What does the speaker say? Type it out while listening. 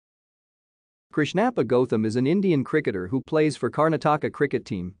Krishnappa Gowtham is an Indian cricketer who plays for Karnataka cricket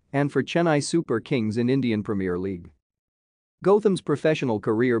team and for Chennai Super Kings in Indian Premier League. Gowtham's professional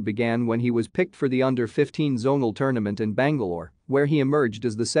career began when he was picked for the under-15 zonal tournament in Bangalore, where he emerged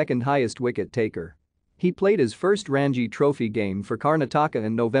as the second highest wicket taker. He played his first Ranji Trophy game for Karnataka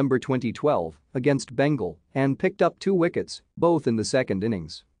in November 2012 against Bengal and picked up 2 wickets, both in the second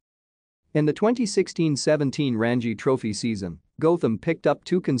innings. In the 2016-17 Ranji Trophy season, Gowtham picked up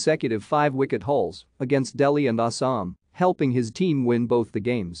 2 consecutive 5-wicket hauls against Delhi and Assam, helping his team win both the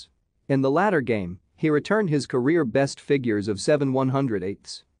games. In the latter game, he returned his career-best figures of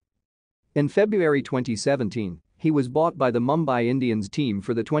 7/108. In February 2017, he was bought by the Mumbai Indians team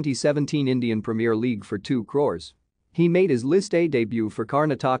for the 2017 Indian Premier League for 2 crores. He made his List A debut for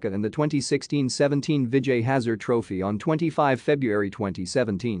Karnataka in the 2016-17 Vijay Hazare Trophy on 25 February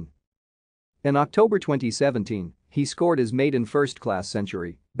 2017. In October 2017, he scored his maiden first-class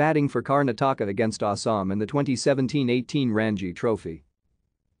century, batting for Karnataka against Assam in the 2017-18 Ranji Trophy.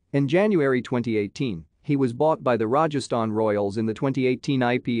 In January 2018, he was bought by the Rajasthan Royals in the 2018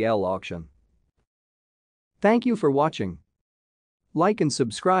 IPL auction. Thank you for watching. Like and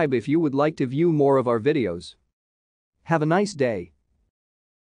subscribe if you would like to view more of our videos. Have a nice day.